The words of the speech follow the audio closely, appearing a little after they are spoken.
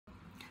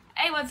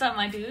Hey, what's up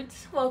my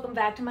dudes? Welcome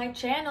back to my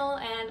channel,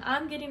 and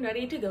I'm getting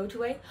ready to go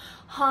to a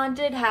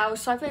haunted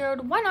house, so I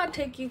figured why not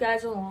take you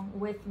guys along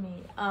with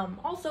me.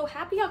 Also,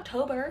 happy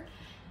October,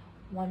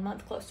 1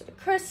 month closer to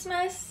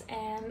Christmas,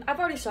 and I've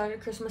already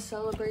started Christmas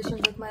celebrations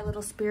with my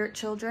little spirit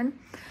children,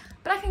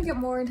 but I can get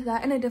more into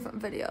that in a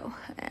different video,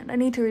 and I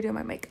need to redo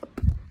my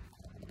makeup.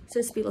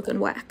 Sis be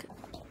looking whack.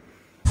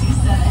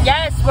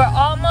 Yes, we're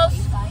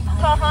almost to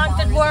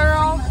Haunted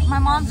World. My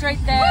mom's right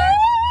there.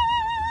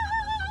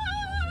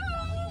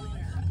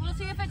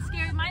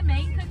 My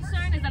main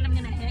concern is that I'm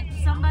gonna hit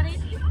somebody,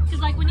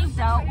 because like when you've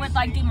dealt with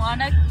like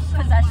demonic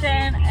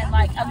possession and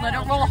like a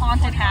literal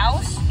haunted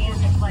house,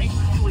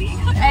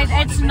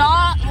 it's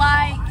not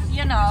like,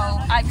 you know,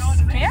 I'm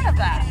scared of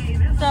that.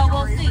 So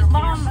we'll see.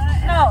 Mom,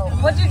 no,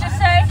 what'd you just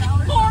say?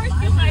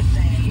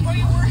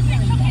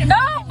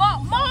 No,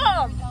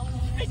 Mom!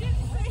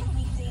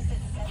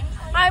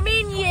 I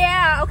mean,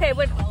 yeah, okay,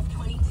 but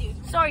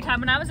story time.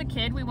 When I was a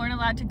kid, we weren't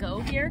allowed to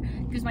go here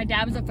because my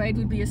dad was afraid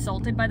we'd be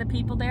assaulted by the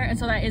people there, and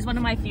so that is one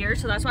of my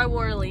fears. So that's why I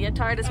wore a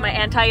leotard as my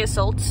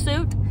anti-assault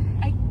suit.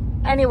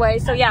 Anyway,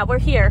 so yeah, we're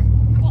here.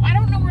 Well, I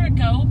don't know where to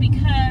go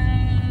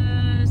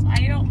because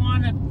I don't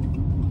want to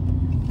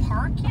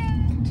park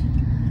yet.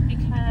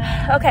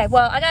 Because okay,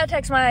 well, I gotta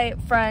text my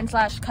friend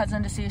slash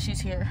cousin to see if she's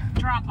here.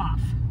 Drop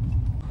off.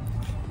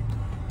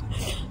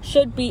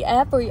 Should be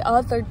every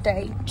other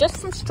day. Just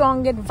some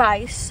strong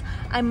advice.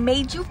 I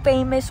made you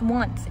famous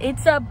once.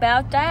 It's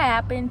about to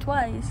happen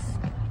twice.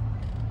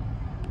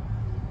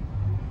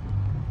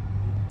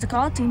 It's a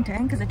call Team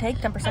 10 because they take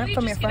 10%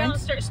 from your friends.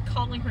 And starts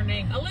calling her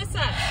name.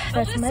 Alyssa.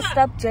 That's Alyssa. messed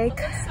up, Jake.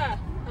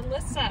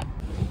 Alyssa.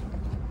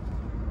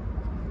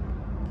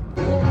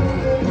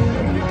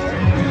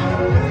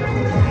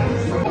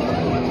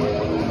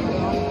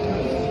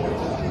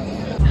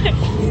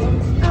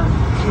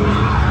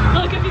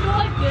 Look, if you go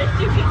like this,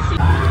 you can see.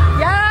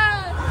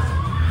 Yes!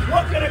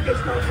 What kind of good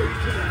stuff are you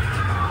doing?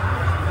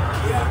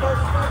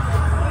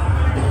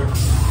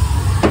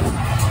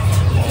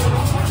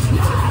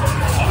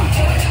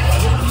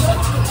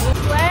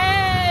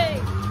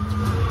 Wait!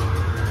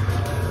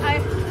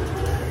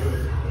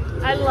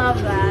 I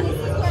love that. This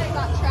is where I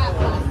got trapped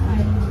last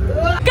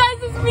time.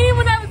 Guys, it's me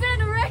when I was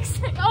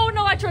anorexic. Oh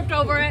no, I tripped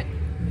over it.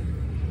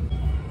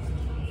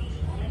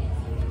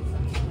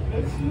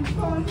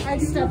 I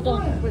stepped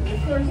on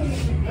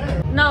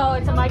it. No,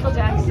 it's a Michael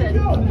Jackson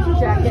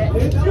jacket.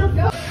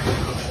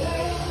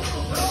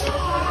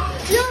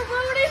 You're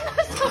ruining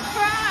the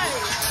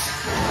surprise.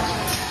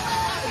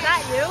 Is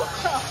that you?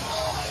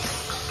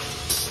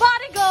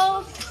 Body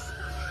goals.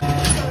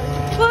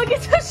 Look,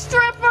 it's a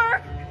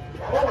stripper.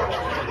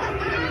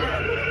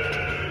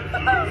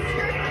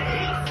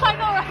 I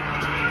know, right?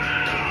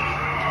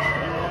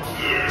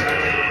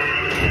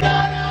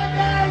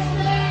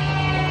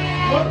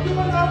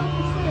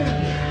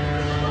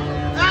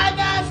 I'm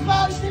not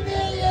supposed to be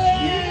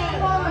here!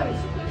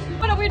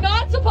 But are we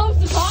not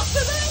supposed to talk to them?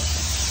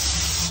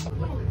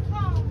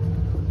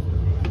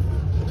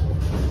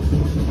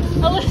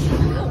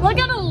 Alyssa, look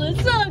at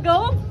Alyssa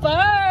going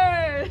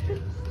first.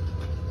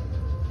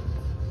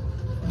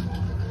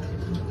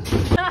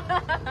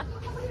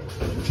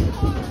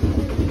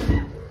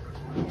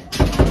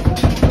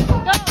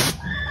 Go.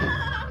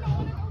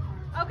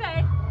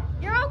 Okay,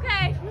 you're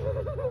okay.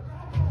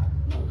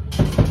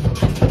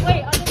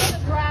 Wait, are they gonna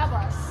grab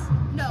us?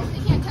 No, they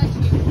can't touch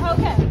you.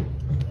 Okay.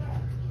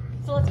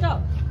 So let's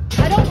go.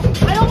 I don't want to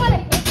hit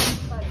anybody.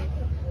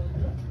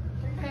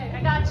 Okay,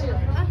 I got you.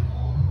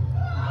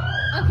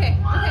 Okay.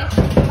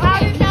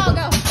 Now I'll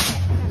go.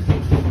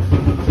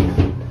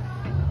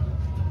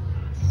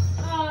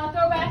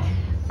 Throwback.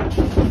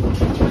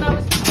 When I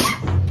was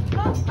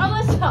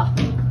Alyssa.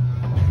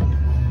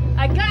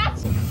 I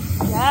got you.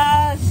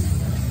 Yes.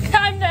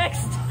 I'm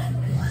next.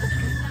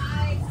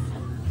 Nice.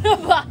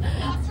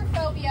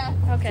 Claustrophobia.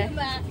 Okay. To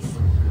max.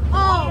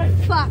 Oh,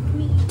 fuck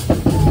me.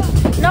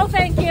 No,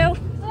 thank you.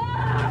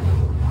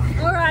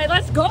 All right,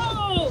 let's go.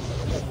 Oh,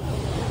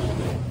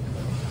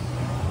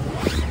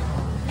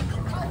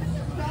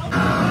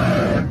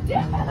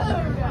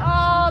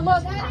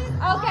 look.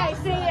 Okay,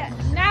 see,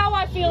 now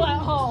I feel at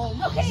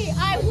home. Okay,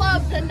 I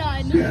love The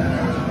Nun.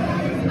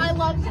 I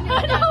love The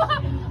Nun.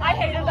 I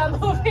hated that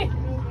movie.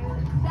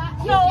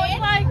 You No,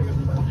 did?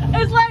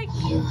 it's like.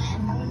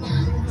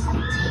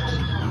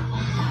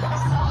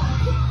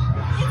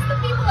 It's the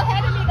people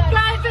ahead of me that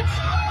Guys,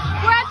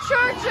 we're at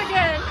church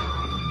again.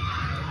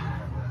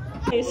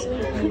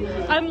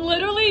 I'm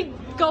literally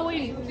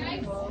going.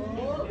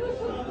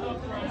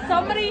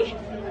 Somebody.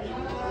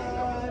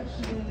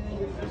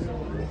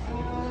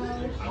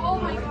 Oh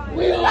my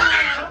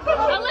god.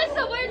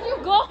 Alyssa, where'd you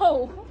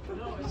go?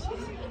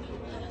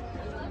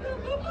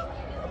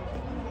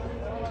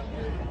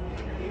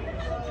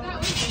 That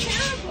was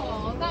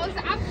terrible. That was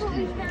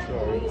absolutely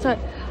terrible. So,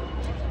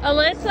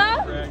 Alyssa?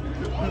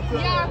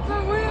 Yeah,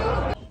 for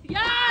real.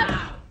 Yes!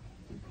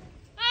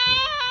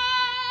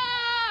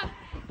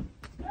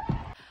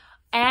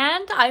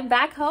 And I'm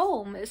back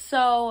home.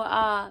 So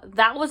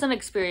that was an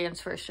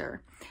experience for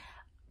sure.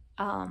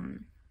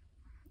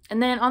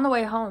 And then on the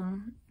way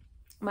home,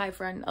 my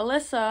friend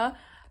Alyssa,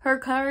 her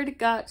card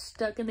got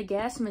stuck in the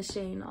gas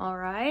machine, all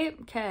right?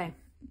 Okay.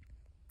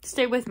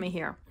 Stay with me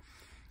here.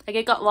 Like,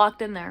 it got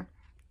locked in there.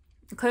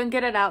 Couldn't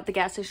get it out. The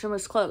gas station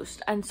was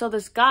closed. And so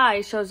this guy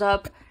shows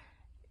up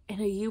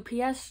in a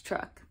UPS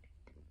truck.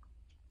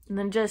 And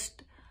then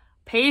just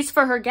pays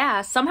for her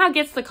gas. Somehow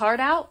gets the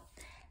card out.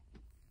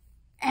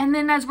 And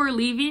then as we're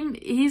leaving,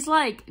 he's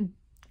like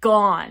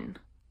gone.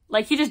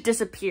 Like, he just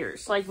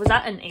disappears. Like, was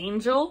that an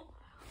angel?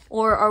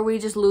 Or are we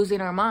just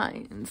losing our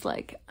minds?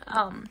 Like,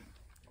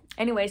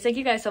 anyways, thank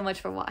you guys so much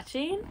for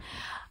watching.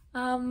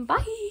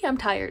 Bye. I'm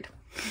tired.